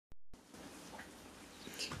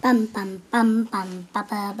بام بام بام بام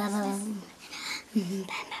بام بام.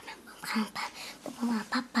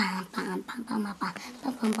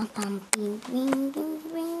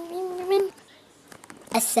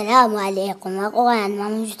 السلام عليكم، أنا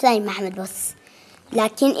موجود محمد بس،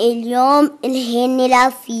 لكن اليوم اللي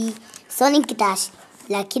نلعب فيه سونيك داش،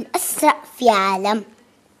 لكن أسرع في عالم.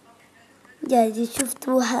 جاي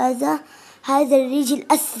شفتوا هذا الرجل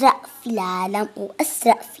أسرع في العالم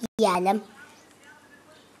وأسرع في عالم.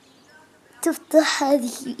 شفتوا هذه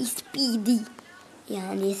سبيدي،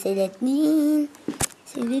 يعني سنتين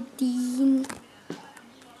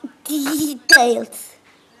تحولت.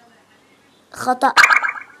 خطأ،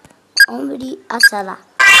 عمري 10.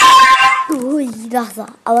 لحظة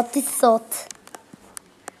أوطي الصوت،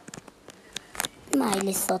 ما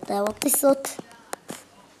لي الصوت، أوطي الصوت.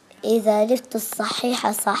 إذا عرفت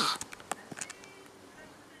الصحيحة صح.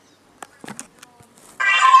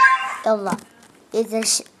 يلا، إذا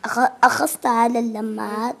أخذت على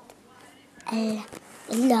اللمعات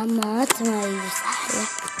ما هي صحيح.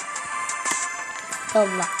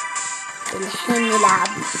 يلا الحين نلعب.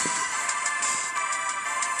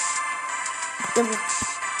 يلا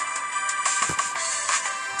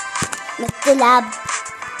ما تلعب.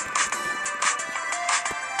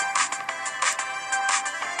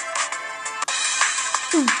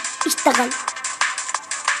 اشتغلت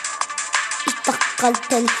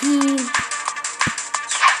الحين.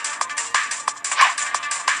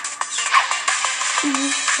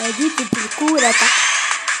 هذه الكورة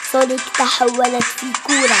سونيك تحولت في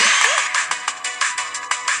كورة.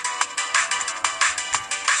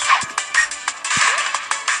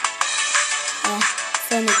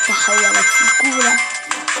 سونيك تحولت في كورة.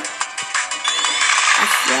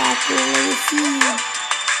 أسرع كورة.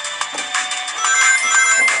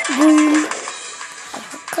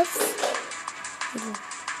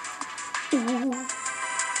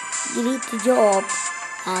 جريت جوب،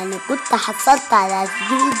 يعني كنت حصلت على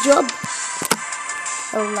جريت جوب.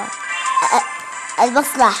 والله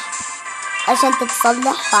المصلح عشان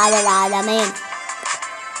تتصلح على العالمين.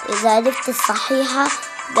 إذا عرفت الصحيحة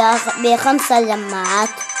ب5 لماعات.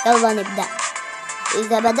 يلا نبدأ.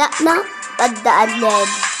 إذا بدأنا بدأ اللعب.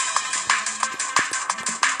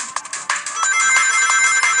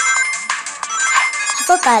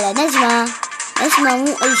 حصلت على نجمة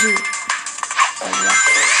مو أجي.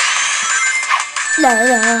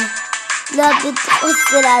 لا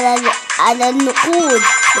بتخسر على النقود.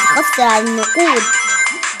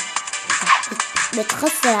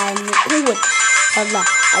 بتخسر على النقود. يلا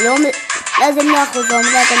اليوم لازم ناخذ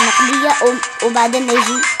عملات النقدية وبعدين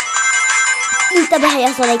نجي. انتبه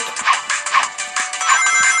يا سونيك.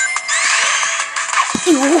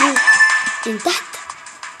 من تحت.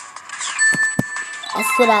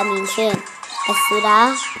 السرعة من فين؟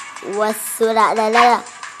 السرعة والسرعة. لا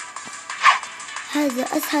هذا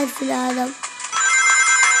أسهل في العالم.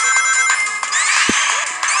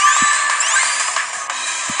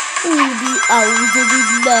 أعوذ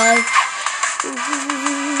بالله.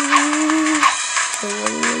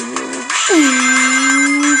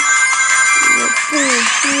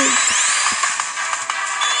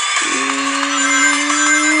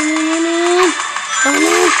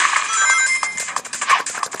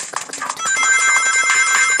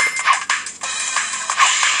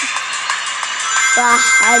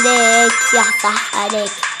 صح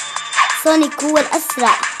عليك. سونيك هو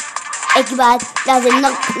الأسرع. إجبات لازم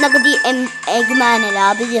نقضي إجمان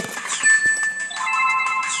العبيط.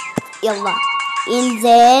 يلا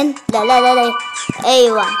إنزين. لا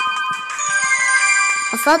أيوة.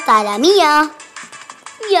 حصلت على 100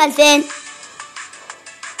 2000.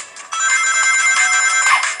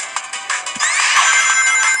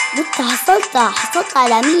 حصلت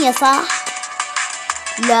على 100 صح.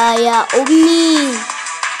 لا يا أمي،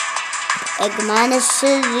 إجمان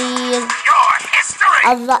الشرير.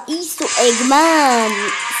 الرئيس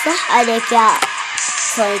إجمان. صح عليك يا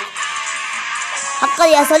سونيك. حقا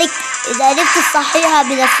يا سونيك، إذا عرفت الصحيحة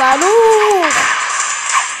من الصاروخ.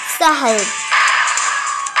 سهل.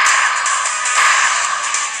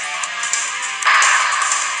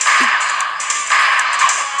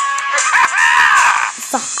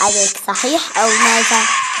 صح عليك. صحيح أو ماذا؟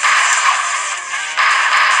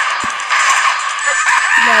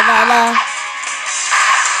 لا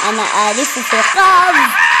أنا أعرف في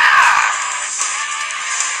القفز.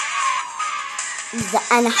 إذا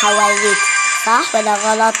أنا حوريك صح ولا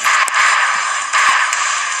غلط؟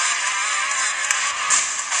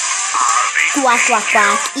 كواك.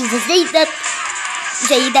 إذا جيدة.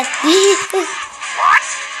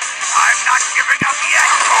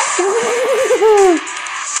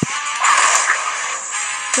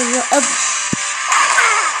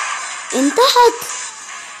 انتهت.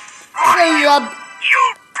 خرب.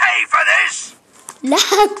 لا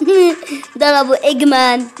ضربوا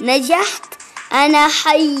إجمان. نجحت. أنا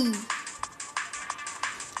حي.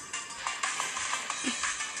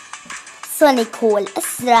 سونيك هو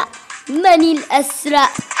الأسرع. من الأسرع؟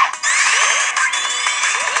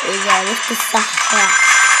 إذا عرفت الصح.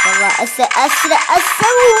 والله أسرع أسرع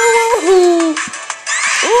أسرع.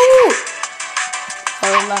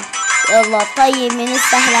 يلا يلا. طيب من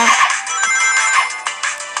السهلة.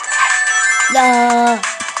 لا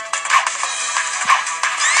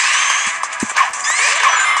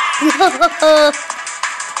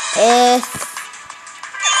ايه.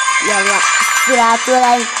 يلا السرعة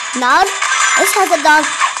ولا نار. ايش هذا النار؟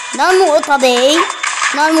 نار مو طبيعي.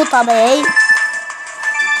 نار مو طبيعي.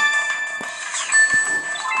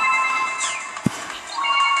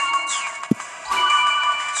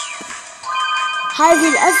 هذه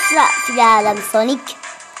الأسرع في العالم سونيك.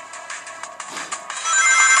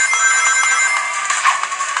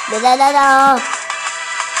 لا لا لا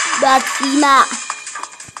بعد في ماء.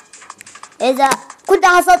 إذا كنت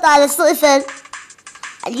حصلت على الصفر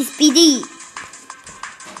السبيدي.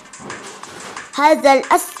 هذا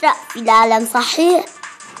الأسرع في العالم صحيح؟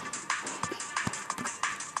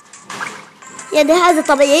 يعني هذا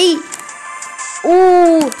طبيعي.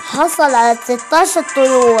 حصل على 16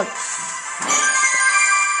 طلوع.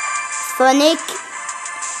 سونيك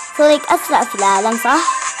أسرع في العالم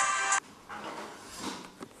صح؟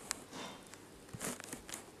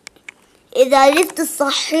 إذا عرفت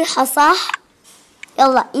الصحيحة صح.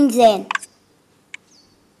 يلا إنزين.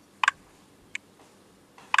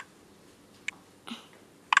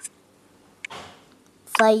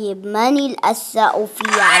 طيب من الأسرع في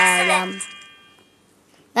العالم؟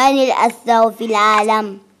 من الأسرع في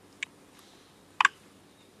العالم؟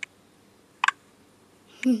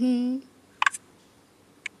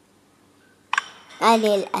 من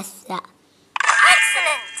الأسرع؟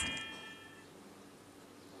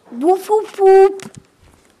 بوب بوب بوب.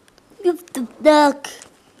 جبت بداك.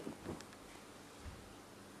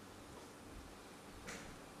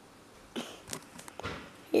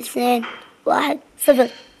 اثنين واحد صفر.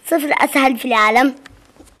 صفر أسهل في العالم.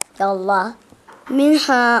 يلا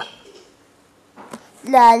منها.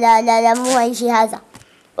 لا لا لا لا مو أي شيء هذا.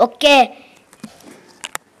 أوكي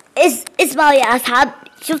اسمعوا يا أصحاب.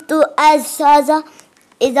 شفتوا هذا؟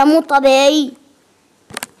 إذا مو طبيعي.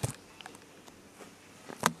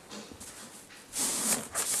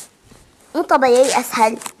 مو طبيعي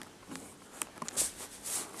أسهل.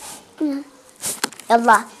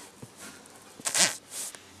 يلا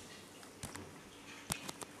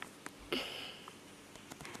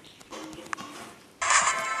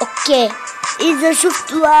اوكي. اذا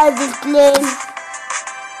شفتوا هذا البلين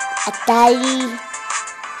التالي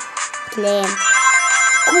بلين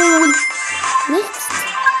كول نيكست.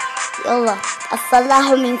 يلا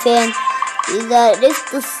اصلحه من فين؟ اذا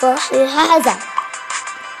عرفت الصحيح هذا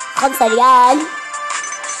 5 ريال.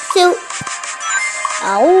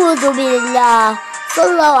 أعوذ بالله.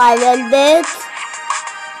 صلوا على البيت.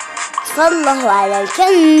 صلوا على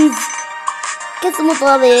الكنز. كنز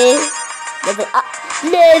طبيعي.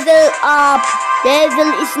 ليفل أب.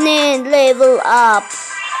 ليفل 2. ليفل أب.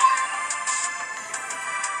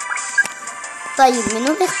 طيب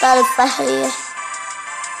منو بيختار الصحيح؟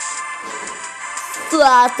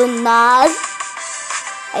 سرعة النار.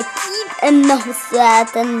 أكيد أنه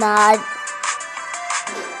سرعة النار.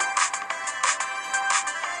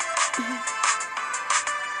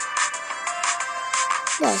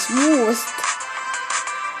 ليش مو وسط؟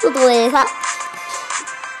 تطويرها.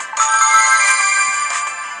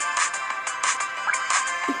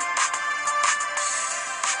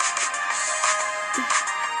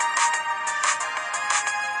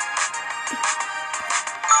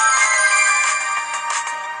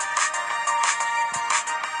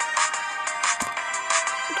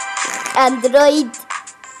 اندرويد.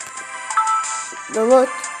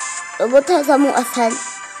 روبوت هذا مو اسهل.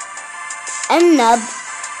 ارنب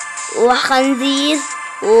وخنزير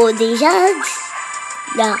ودجاج.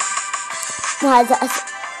 لا مو هذا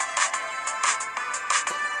اسهل.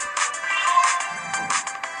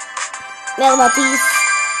 مغناطيس.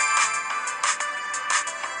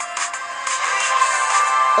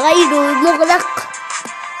 غيره مغلق.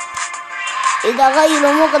 إذا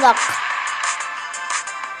غيره مغلق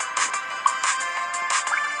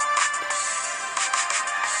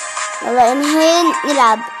يلا انهين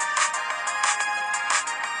نلعب.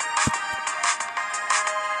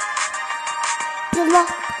 يلا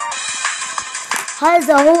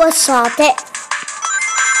هذا هو الشاطئ.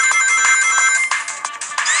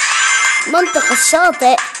 منطقة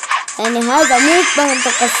الشاطئ يعني هذا مو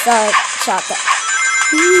منطقة الشاطئ.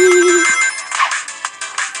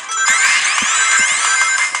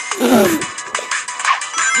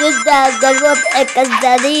 جدا الوضع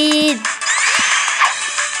كالجليد.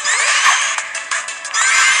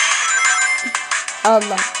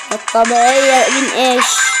 الله، الطبيعية من ايش؟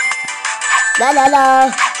 لا لا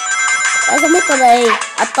لا، هذا مو طبيعي.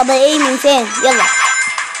 الطبيعي من فين؟ يلا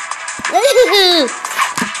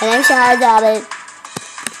هنمشي هذا على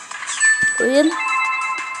وين؟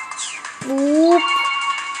 بوب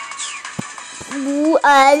بو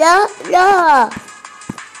آلة. لا،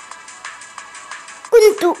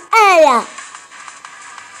 كنت آلة.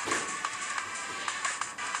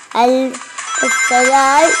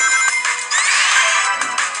 السلال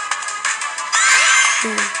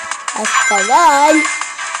السلال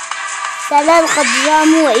سلال خضراء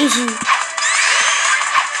مو إشي.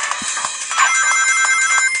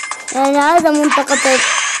 يعني هذا منطقة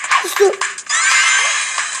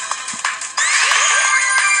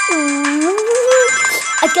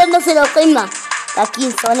أكيد نصل القمة.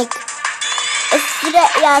 لكن سونيك،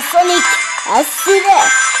 اسرع يا سونيك، اسرع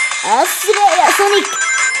اسرع يا سونيك.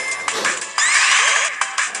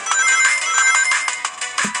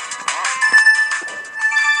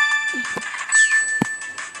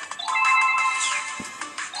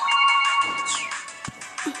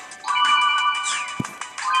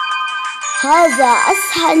 هذا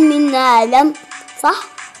أسهل من العالم، صح؟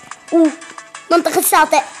 منطقة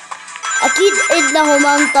الشاطئ، أكيد إنه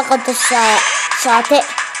منطقة الشاطئ.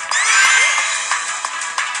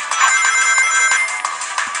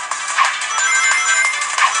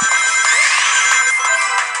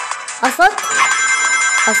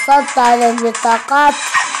 حصلت على البطاقات.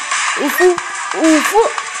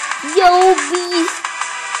 وفوق جاوبي.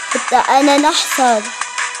 حتى أنا نحصل،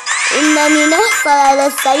 إنني نحصل على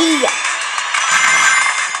السريع.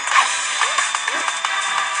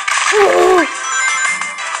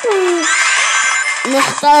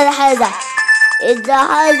 نختار هذا. إذا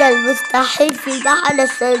هذا المستحيل في بحر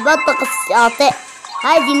المنطقة الشاطئ.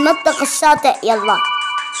 هذه المنطقة الشاطئ. يلا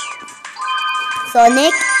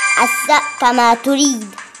سونيك، اسرع كما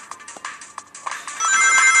تريد.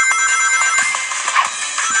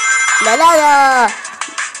 لا لا لا،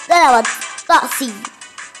 ضربت رأسي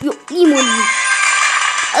يؤلمني.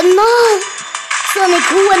 النار،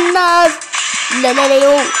 سونيك هو النار. لا لا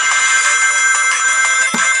لا،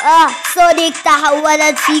 سونيك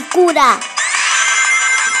تحولت في كرة.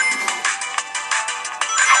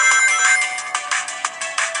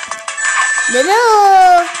 لا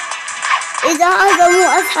لا، إذا هذا مو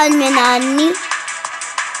أسهل من عني.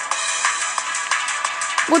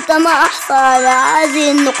 كنت ما أحصل على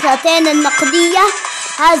هذه النقطتين النقدية.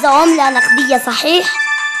 هذا عملة نقدية صحيح.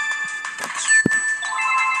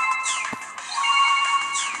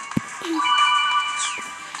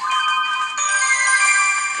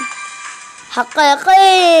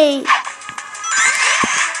 حقيقي.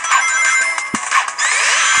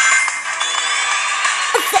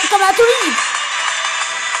 كما تريد.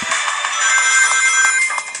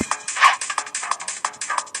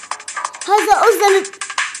 هذا أذن.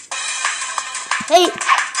 هي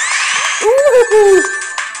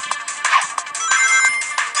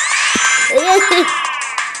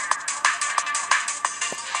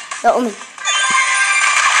يا أمي،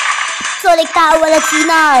 سونيك تحولت في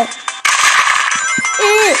نار.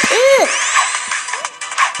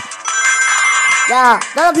 لا،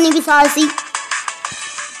 ضربني بصاصي.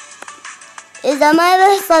 إذا ما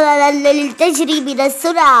بحصل على التجربة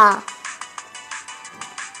للسرعة.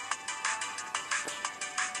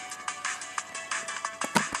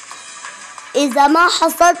 إذا ما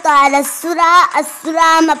حصلت على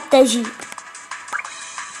السرعة ما بتجي.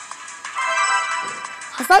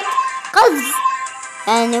 حصلت قفز،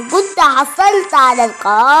 يعني كنت حصلت على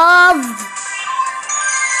القفز.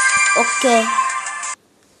 أوكي،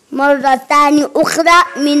 مرة تانية أخرى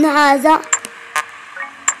من هذا.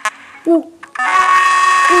 ومين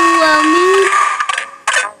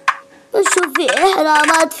أشوف في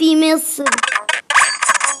إحرامات في مصر.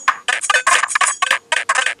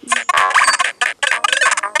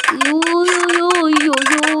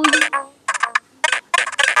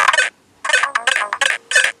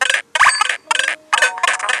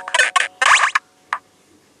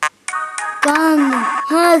 كان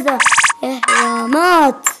هذا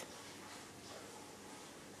إحرامات.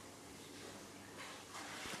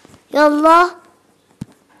 يلا،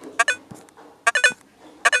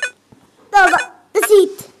 بابا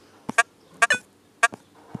نسيت.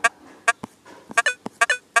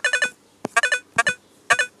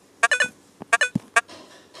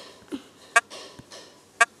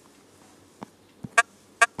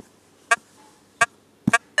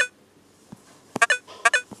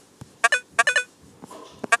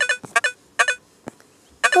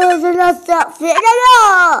 الأسرع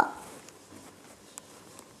فعلا.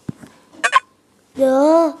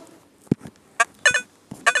 لا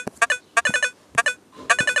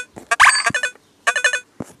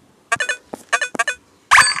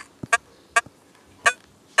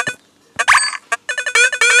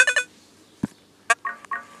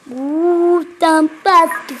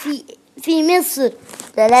تنبسك في مصر.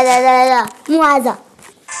 لا لا لا لا لا مو هذا.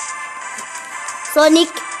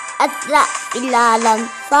 سونيك أسرع في العالم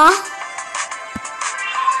صح؟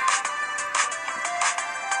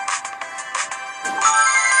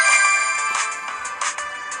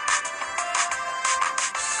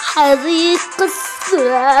 حريق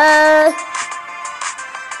السرعه.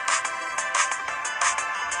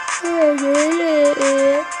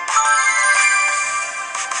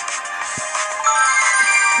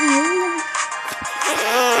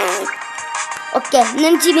 اوكي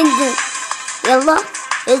نمشي من دون. يلا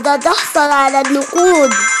اذا تحصل على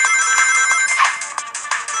النقود.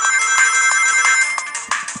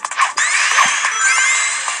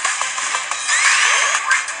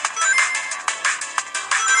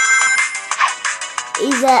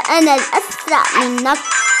 اذا انا الاسرع منك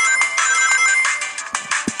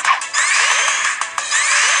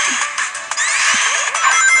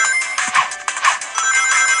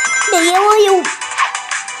بيويو.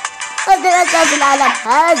 هذا الأسرع في العالم.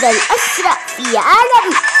 هذا الأسرع في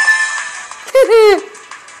العالم.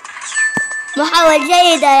 محاولة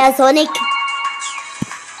جيدة يا سونيك.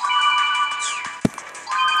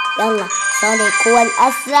 يلا سونيك هو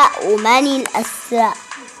الأسرع وماني الأسرع.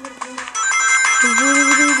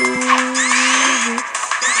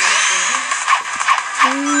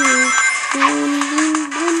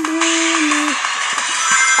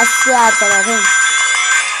 أسرع 30.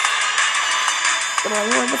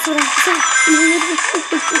 بسرعة بسرعة.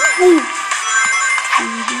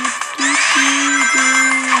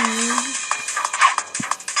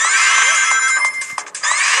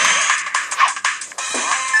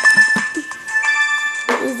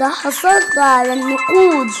 إذا حصلت على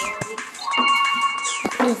النقود.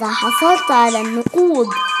 إذا حصلت على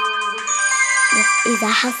النقود.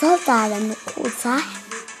 إذا حصلت على النقود صح؟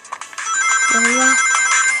 يلا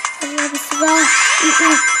يلا بسرعة.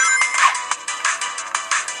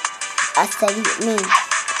 السريع مين؟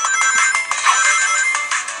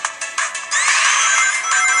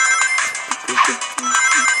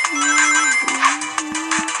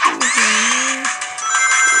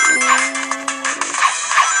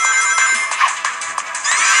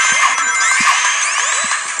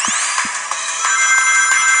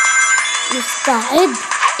 مستعد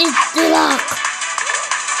انطلاق.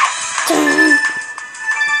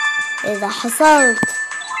 إذا حصلت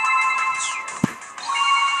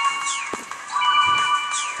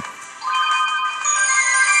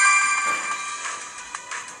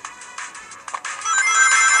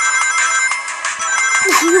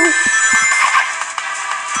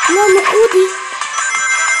لا نقودي.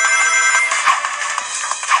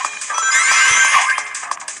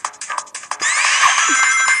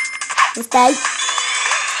 مستعد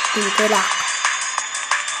انطلاق.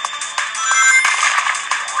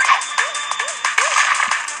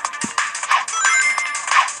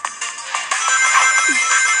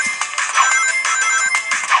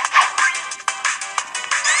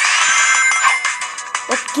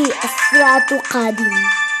 اوكي السرعة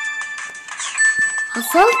قادمة.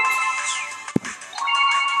 حصلت.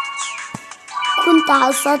 كنت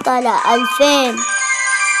حصلت على 2000.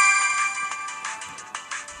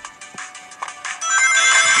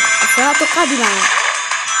 السرعة قادمة.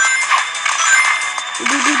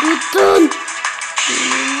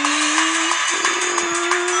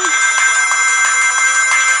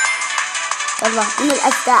 يلا من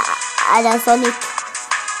الأسرع على سونيك.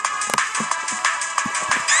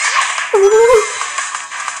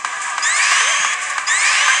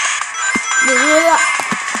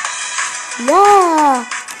 لا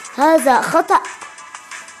هذا خطأ.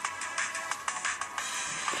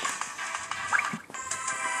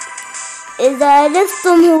 إذا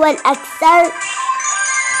عرفتم هو الأكثر.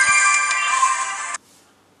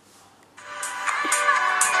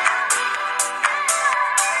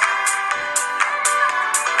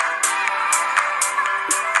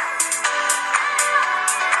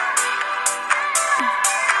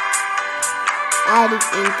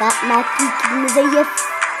 عارف انت ما فيك المزيف.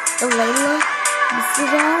 يلا يلا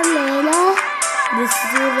بسرعة ليلى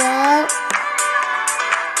بسرعة.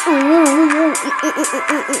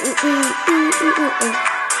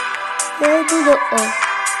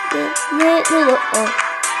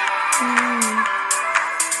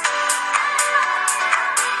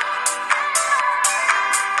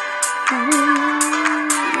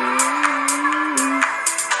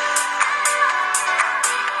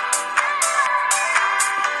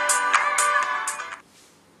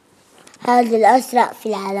 هذا الأسرع في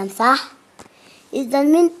العالم صح؟ إذا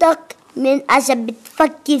منطق من عشان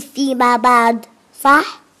بتفكر فيما بعد صح؟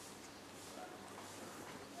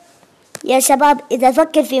 يا شباب إذا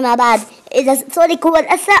فكر فيما بعد، إذا سونيك هو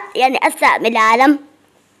الأسرع يعني أسرع من العالم.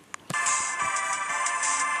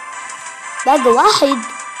 باقي واحد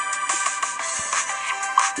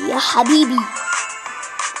يا حبيبي.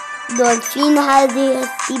 دولفين هذه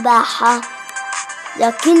السباحة،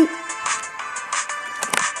 لكن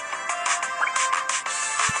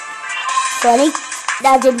سونيك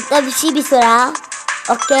لازم تمشي بسرعة.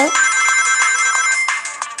 اوكي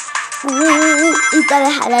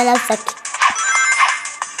انتبه على نفسك.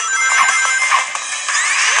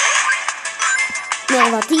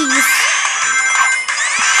 مغناطيس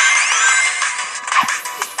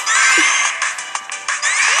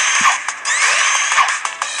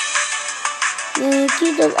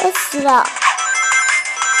كده الأسرع.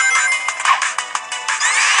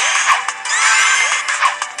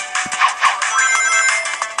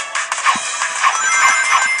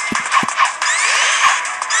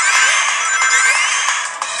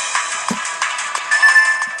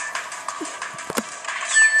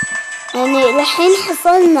 يعني الحين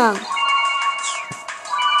حصلنا.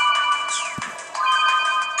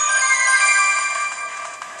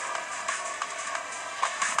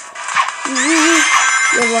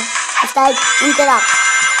 يلا استعد انطلاق.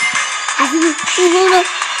 يلا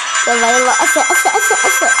يلا أسرع أسرع أسرع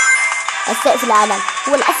أسرع. أسرع في العالم،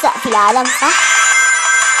 هو الأسرع في العالم صح؟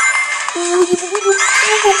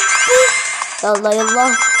 يلا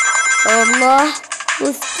يلا يلا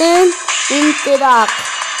واثنين انطلاق.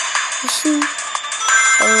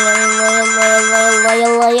 يلا يلا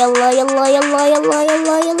يلا يلا يلا يلا يلا يلا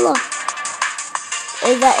يلا يلا.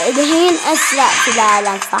 إذا الحين أسرع في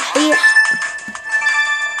العالم صحيح؟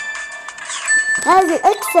 هذا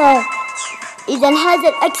الأكثر. إذا هذا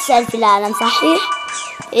الأكثر في العالم صحيح؟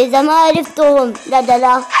 إذا ما عرفتهم لا لا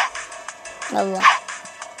لا. يلا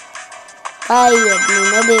طيب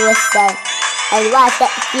من بيوصل أيوة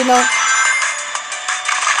تأكينه.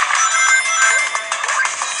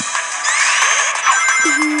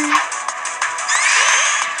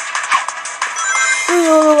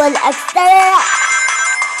 هو الأكثر.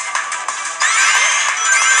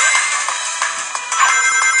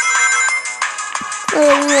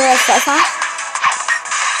 صح؟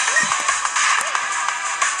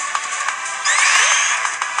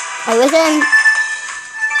 أيوة زين.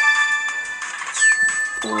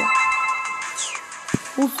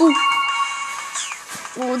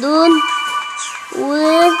 ودون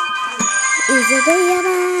إذا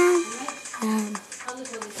ضيعنا.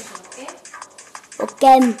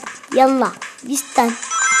 اوكي يلا جستن.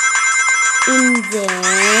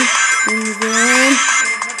 انزين انزين.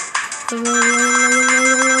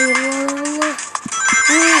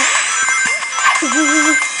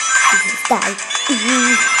 تعال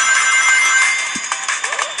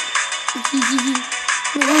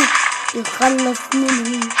يخلص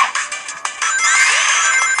منهم.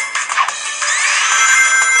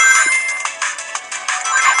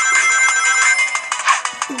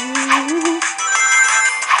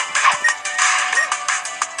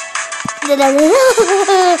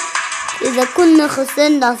 إذا كنا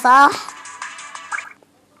خسرنا صح؟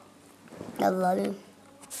 يلا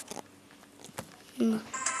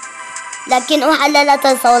لكن وحلا لا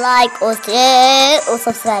تنسوا لايك وشير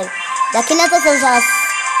وسبسكرايب. لكن لا تنسوا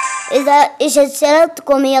إذا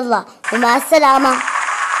اشتركتكم يلا ومع السلامة.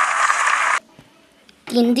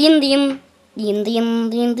 دين دين دين دين دين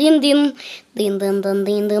دين دين دين دين دين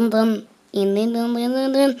دين دين دين دين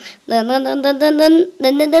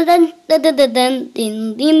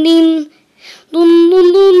دين دين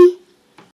دين